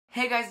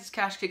Hey guys, it's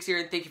Cash Kicks here,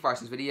 and thank you for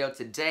watching this video.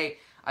 Today,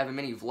 I have a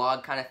mini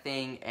vlog kind of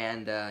thing,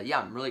 and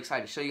yeah, I'm really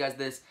excited to show you guys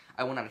this.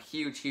 I went on a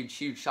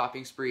huge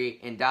shopping spree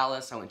in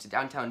Dallas. I went to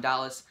downtown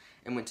Dallas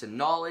and went to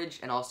Knowledge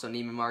and also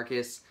Neiman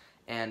Marcus,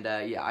 and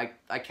yeah,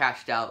 I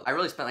cashed out. I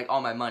really spent like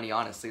all my money,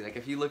 honestly. Like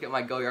if you look at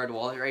my Go-Yard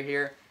wallet right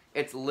here,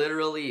 it's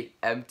literally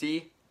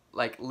empty.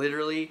 Like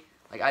literally,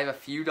 like I have a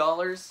few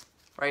dollars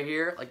right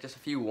here, like just a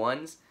few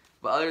ones.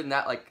 But other than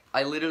that, like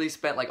I literally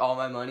spent like all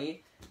my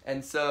money,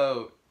 and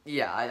so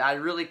yeah, I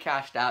really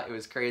cashed out. It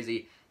was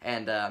crazy,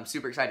 and I'm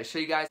super excited to show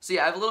you guys. So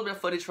yeah, I have a little bit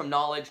of footage from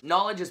Knowledge.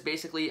 Knowledge is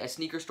basically a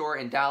sneaker store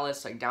in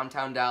Dallas, like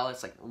downtown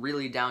Dallas, like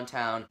really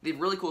downtown. They have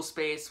really cool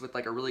space with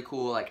like a really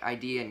cool like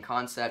idea and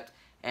concept,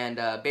 and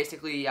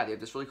basically, yeah, they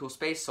have this really cool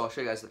space, so I'll show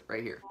you guys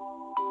right here.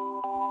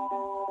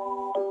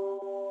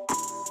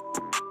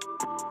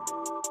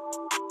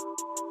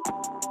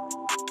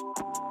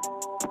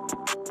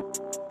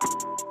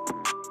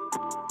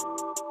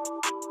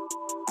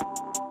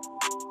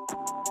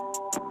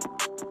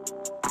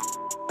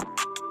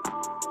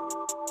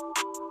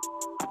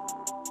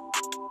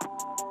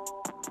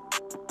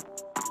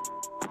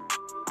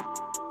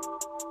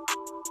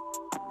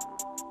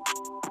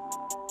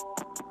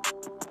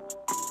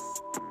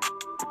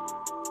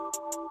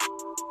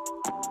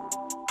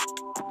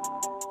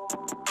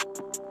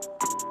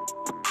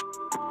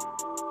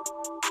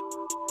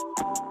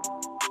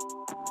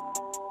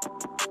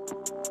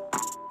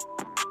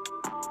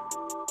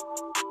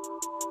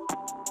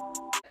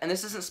 And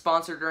this isn't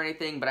sponsored or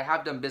anything, but I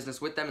have done business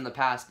with them in the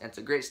past, and it's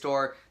a great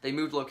store. They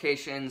moved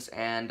locations,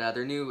 and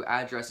their new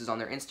address is on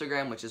their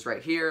Instagram, which is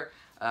right here.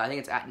 I think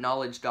it's at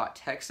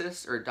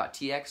knowledge.texas or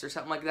 .tx or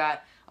something like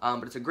that.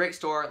 But it's a great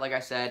store. Like I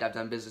said, I've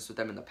done business with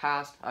them in the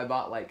past. I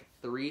bought like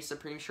 3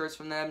 Supreme shirts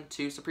from them,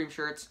 2 Supreme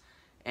shirts,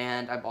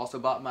 and I've also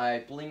bought my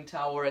bling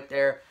towel right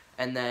there,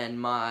 and then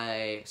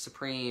my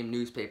Supreme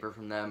newspaper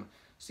from them.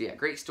 So yeah,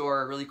 great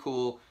store, really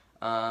cool.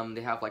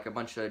 They have like a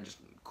bunch of just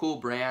cool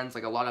brands,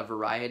 like a lot of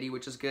variety,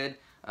 which is good.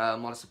 A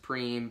lot of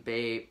Supreme,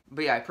 Bape.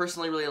 But yeah, I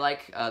personally really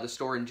like the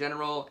store in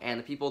general, and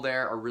the people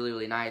there are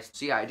really nice.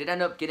 So yeah, I did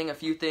end up getting a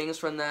few things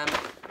from them.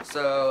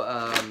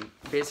 So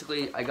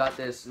basically, I got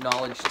this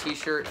Knowledge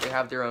t-shirt. They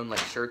have their own like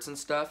shirts and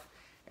stuff.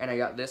 And I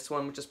got this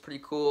one, which is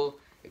pretty cool.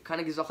 It kind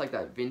of gives off like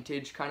that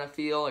vintage kind of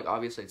feel. Like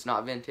obviously it's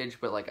not vintage,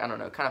 but like, I don't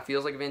know, it kind of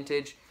feels like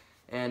vintage.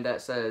 And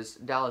that says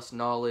Dallas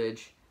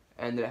Knowledge.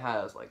 And it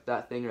has like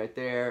that thing right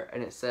there.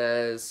 And it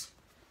says,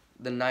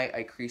 "The night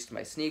I creased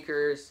my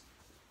sneakers,"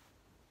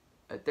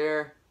 right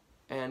there.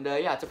 And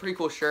yeah, it's a pretty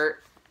cool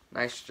shirt.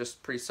 Nice,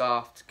 just pretty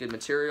soft, good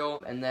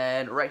material. And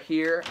then right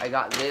here, I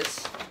got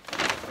this.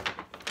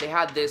 They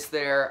had this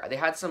there. They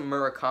had some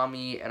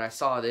Murakami, and I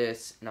saw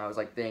this, and I was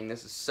like, dang,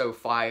 this is so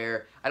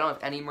fire. I don't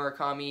have any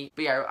Murakami,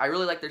 but yeah, I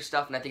really like their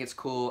stuff, and I think it's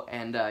cool.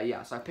 And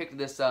yeah, so I picked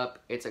this up.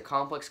 It's a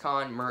Complex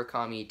Con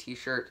Murakami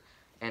t-shirt,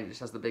 and it just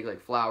has the big like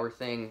flower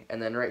thing.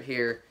 And then right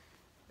here,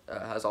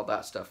 has all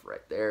that stuff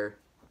right there.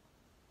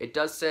 It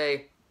does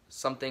say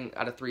something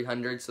out of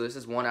 300, so this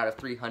is 1 out of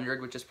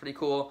 300, which is pretty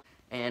cool.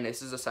 And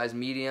this is a size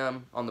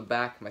medium on the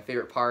back. My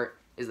favorite part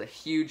is the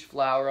huge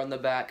flower on the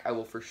back. I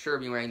will for sure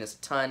be wearing this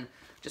a ton,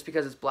 just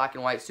because it's black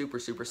and white, super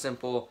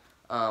simple,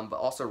 but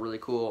also really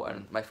cool.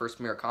 And my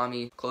first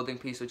Murakami clothing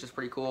piece, which is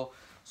pretty cool.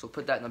 So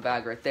put that in the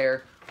bag right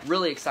there.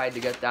 Really excited to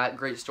get that.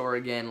 Great store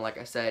again. Like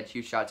I said,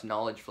 huge shout out to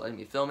Knowledge for letting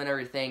me film and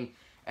everything.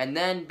 And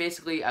then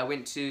basically I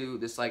went to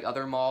this like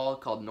other mall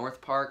called North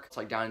Park. It's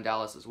like down in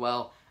Dallas as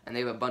well. And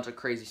they have a bunch of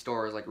crazy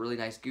stores, like really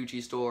nice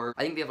Gucci store.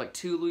 I think they have like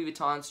 2 Louis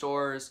Vuitton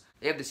stores.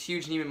 They have this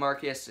huge Neiman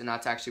Marcus, and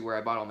that's actually where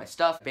I bought all my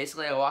stuff.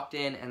 Basically, I walked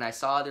in and I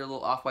saw their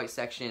little off-white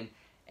section,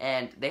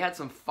 and they had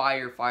some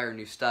fire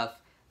new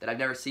stuff that I've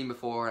never seen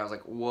before, and I was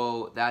like,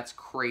 whoa, that's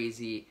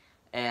crazy.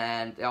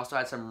 And they also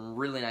had some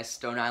really nice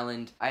Stone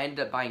Island. I ended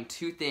up buying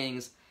 2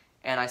 things,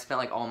 and I spent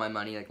like all my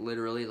money, like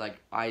literally, like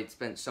I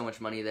spent so much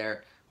money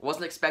there.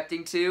 Wasn't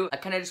expecting to. I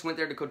kind of just went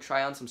there to go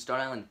try on some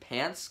Stone Island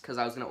pants because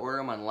I was going to order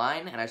them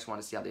online and I just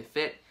wanted to see how they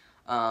fit.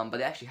 But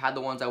they actually had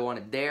the ones I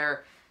wanted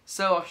there.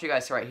 So I'll show you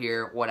guys right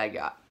here what I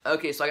got.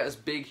 Okay, so I got this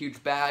big,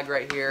 huge bag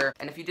right here.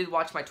 And if you did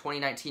watch my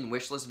 2019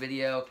 wishlist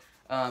video,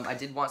 I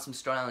did want some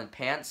Stone Island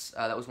pants.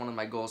 That was one of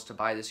my goals to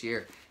buy this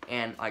year.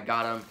 And I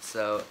got them.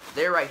 So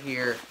they're right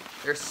here.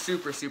 They're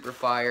super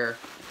fire.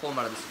 Pull them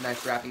out of this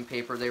nice wrapping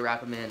paper. They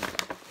wrap them in.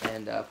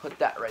 And put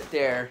that right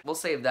there. We'll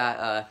save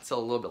that until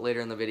a little bit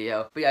later in the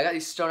video. But yeah, I got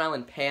these Stone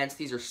Island pants.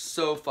 These are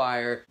so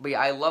fire. But yeah,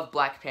 I love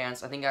black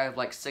pants. I think I have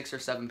like 6 or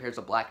 7 pairs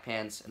of black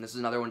pants. And this is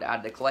another one to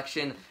add to the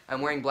collection.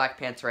 I'm wearing black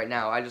pants right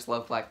now. I just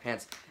love black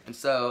pants. And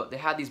so they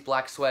had these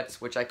black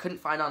sweats, which I couldn't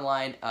find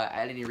online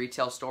at any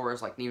retail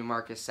stores like Neiman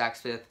Marcus, Saks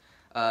Fifth.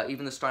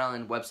 Even the Stone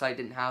Island website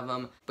didn't have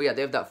them. But yeah,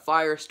 they have that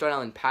fire Stone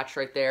Island patch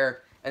right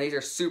there. And these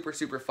are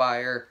super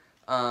fire.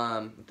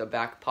 The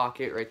back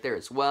pocket right there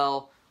as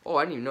well. Oh,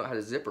 I didn't even know it had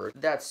a zipper.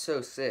 That's so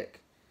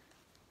sick.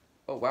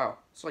 Oh, wow.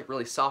 It's like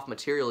really soft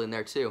material in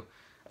there, too.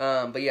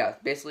 But yeah,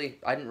 basically,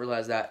 I didn't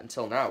realize that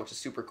until now, which is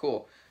super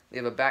cool. They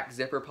have a back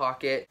zipper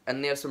pocket,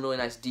 and they have some really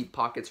nice deep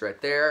pockets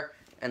right there.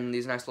 and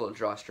these nice little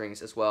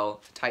drawstrings as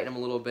well to tighten them a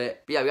little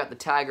bit. But yeah, we got the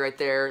tag right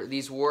there.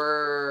 These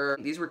were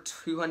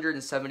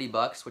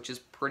 $270, which is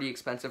pretty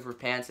expensive for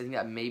pants. I think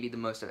that may be the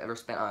most I've ever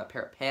spent on a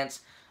pair of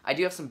pants. I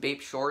do have some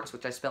Bape shorts,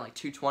 which I spent like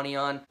 $220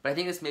 on, but I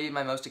think this may be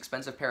my most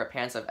expensive pair of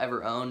pants I've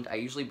ever owned. I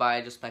usually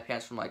buy just my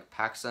pants from like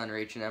PacSun or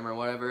H&M or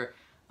whatever,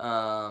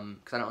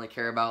 because I don't really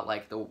care about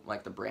like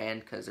the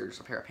brand, because they're just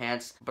a pair of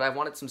pants. But I've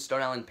wanted some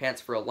Stone Island pants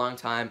for a long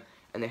time,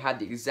 and they had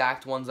the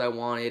exact ones I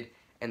wanted,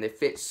 and they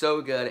fit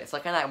so good. It's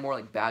like kind of that more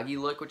like baggy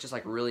look, which is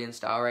like really in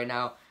style right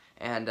now,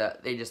 and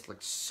they just look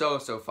so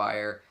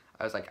fire.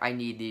 I was like, I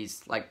need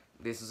these. Like,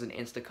 this is an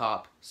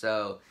Instacop,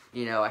 so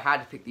you know I had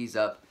to pick these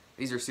up.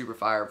 These are super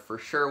fire. For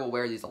sure, we'll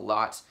wear these a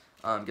lot.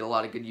 Get a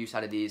lot of good use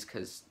out of these,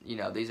 because you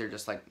know these are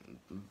just like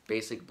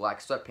basic black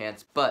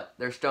sweatpants, but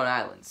they're Stone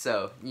Island,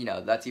 so you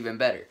know that's even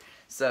better.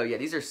 So yeah,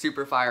 these are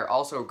super fire.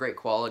 Also great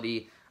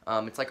quality.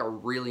 It's like a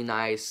really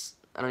nice,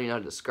 I don't even know how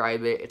to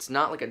describe it. It's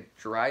not like a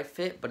dry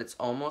fit, but it's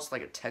almost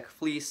like a tech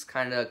fleece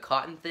kind of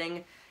cotton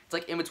thing. It's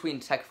like in between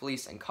tech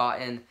fleece and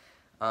cotton,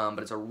 but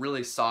it's a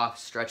really soft,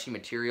 stretchy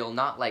material.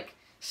 Not like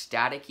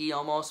staticky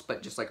almost,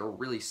 but just like a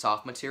really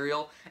soft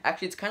material.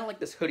 Actually, it's kind of like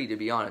this hoodie, to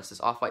be honest,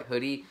 this off-white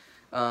hoodie.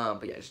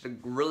 But yeah, just a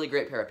really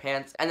great pair of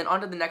pants. And then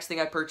on to the next thing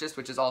I purchased,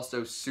 which is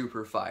also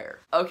super fire.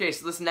 Okay,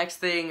 so this next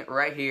thing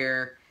right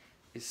here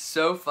is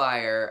so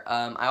fire.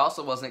 I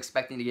also wasn't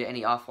expecting to get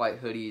any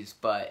off-white hoodies,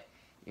 but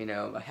you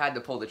know, I had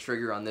to pull the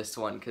trigger on this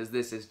one, because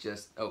this is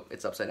just, oh,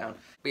 it's upside down.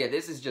 But yeah,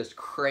 this is just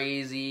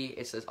crazy.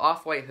 It's this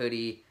off-white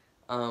hoodie,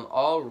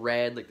 all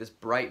red, like this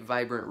bright,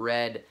 vibrant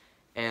red,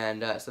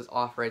 and it says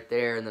off right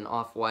there, and then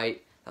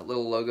off-white, that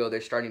little logo they're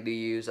starting to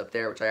use up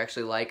there, which I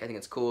actually like. I think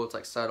it's cool. It's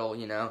like subtle,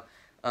 you know.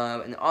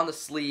 And on the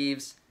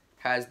sleeves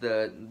has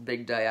the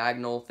big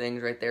diagonal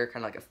things right there,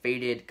 kind of like a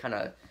faded kind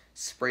of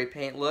spray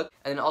paint look.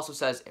 And then it also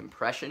says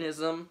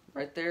Impressionism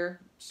right there,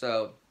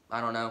 so I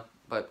don't know,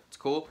 but it's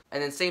cool.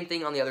 And then same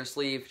thing on the other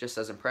sleeve, just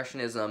says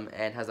Impressionism,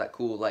 and has that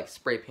cool like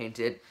spray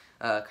painted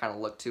kind of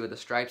look to it, the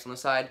stripes on the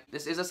side.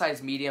 This is a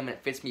size medium, and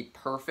it fits me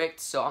perfect,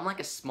 so I'm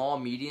like a small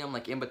medium,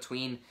 like in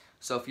between.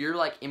 So if you're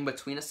like in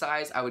between a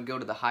size, I would go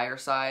to the higher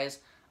size.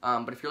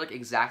 But if you're like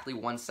exactly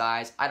one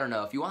size, I don't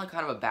know. If you want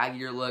kind of a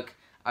baggier look,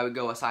 I would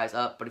go a size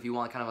up. But if you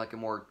want kind of like a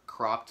more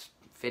cropped,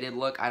 fitted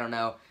look, I don't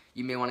know,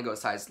 you may want to go a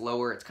size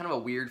lower. It's kind of a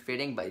weird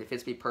fitting, but it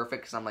fits me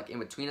perfect because I'm like in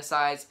between a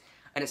size.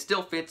 And it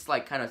still fits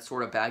like kind of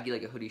sort of baggy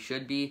like a hoodie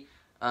should be,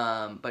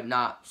 but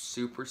not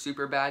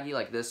super baggy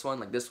like this one.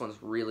 Like this one's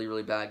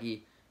really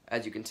baggy,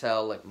 as you can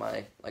tell, like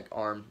my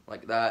arm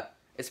like that.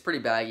 It's pretty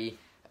baggy.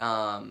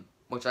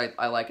 Which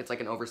I like. It's like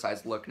an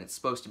oversized look, and it's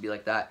supposed to be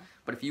like that.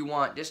 But if you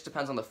want, just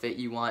depends on the fit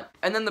you want.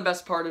 And then the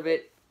best part of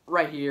it,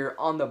 right here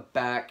on the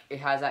back, it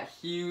has that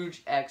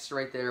huge X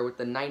right there with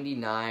the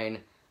 99.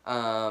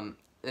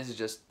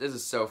 This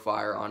is so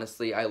fire,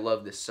 honestly. I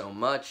love this so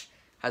much.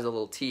 Has a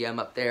little TM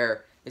up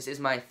there. This is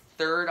my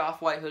third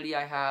off-white hoodie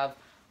I have.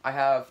 I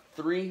have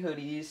 3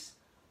 hoodies,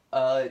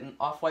 an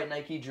off-white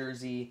Nike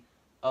jersey,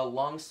 a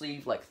long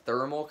sleeve like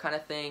thermal kind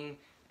of thing,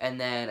 and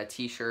then a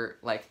t-shirt,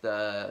 like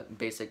the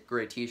basic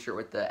gray t-shirt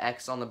with the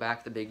X on the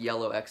back, the big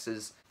yellow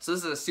X's. So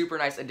this is a super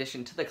nice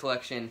addition to the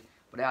collection,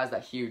 but it has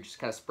that huge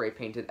kind of spray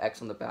painted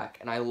X on the back,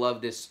 and I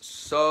love this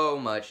so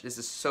much. This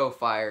is so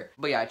fire.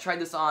 But yeah, I tried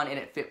this on and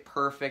it fit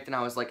perfect, and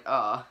I was like,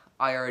 I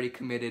already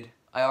committed.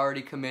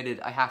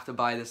 I have to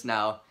buy this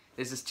now.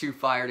 This is too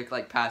fire to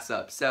like pass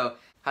up. So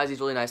has these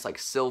really nice like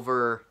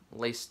silver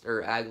lace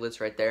or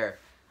aglets right there.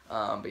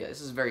 But yeah, this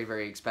is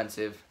very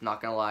expensive,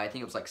 not gonna lie. I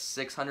think it was like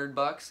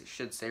 $600. It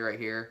should say right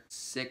here,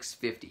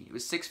 $650. It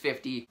was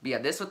 $650. But yeah,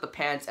 this with the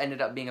pants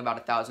ended up being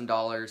about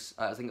 $1,000.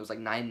 I think it was like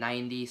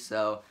 $990.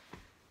 So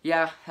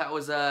yeah, that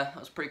was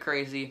pretty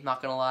crazy,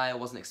 not gonna lie. I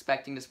wasn't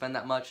expecting to spend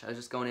that much. I was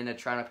just going in to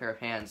try on a pair of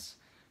pants,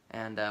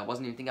 and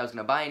wasn't even thinking I was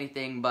gonna buy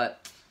anything,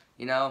 but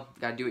you know,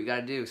 you gotta do what you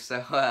gotta do.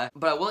 So,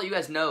 but I will let you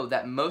guys know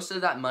that most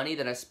of that money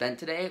that I spent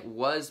today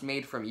was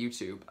made from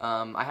YouTube.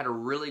 I had a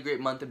really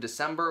great month of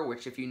December,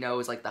 which if you know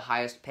is like the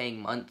highest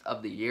paying month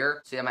of the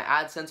year. So yeah, my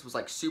AdSense was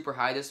like super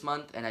high this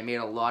month, and I made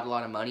a lot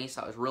of money, so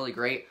that was really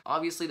great.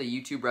 Obviously the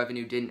YouTube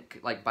revenue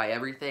didn't like buy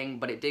everything,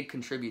 but it did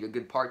contribute a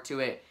good part to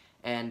it.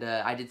 And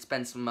I did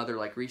spend some other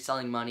like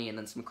reselling money and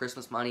then some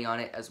Christmas money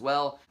on it as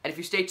well. And if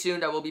you stay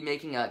tuned, I will be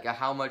making a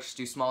how much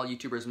do small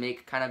YouTubers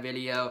make kind of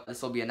video.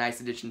 This will be a nice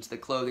addition to the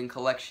clothing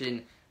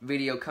collection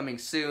video coming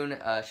soon,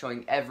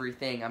 showing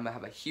everything. I'm gonna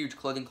have a huge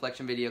clothing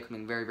collection video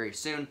coming very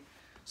soon.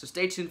 So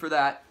stay tuned for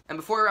that. And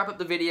before I wrap up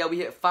the video, we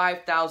hit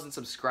 5,000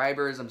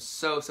 subscribers. I'm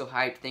so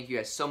hyped. Thank you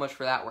guys so much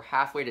for that. We're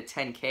halfway to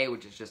 10K,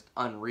 which is just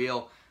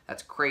unreal.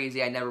 That's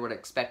crazy. I never would have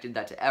expected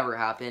that to ever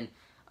happen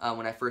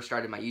when I first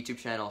started my YouTube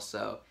channel.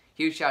 So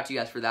huge shout out to you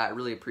guys for that. I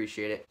really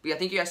appreciate it. But yeah,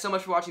 thank you guys so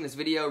much for watching this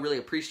video. Really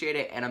appreciate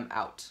it, and I'm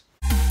out.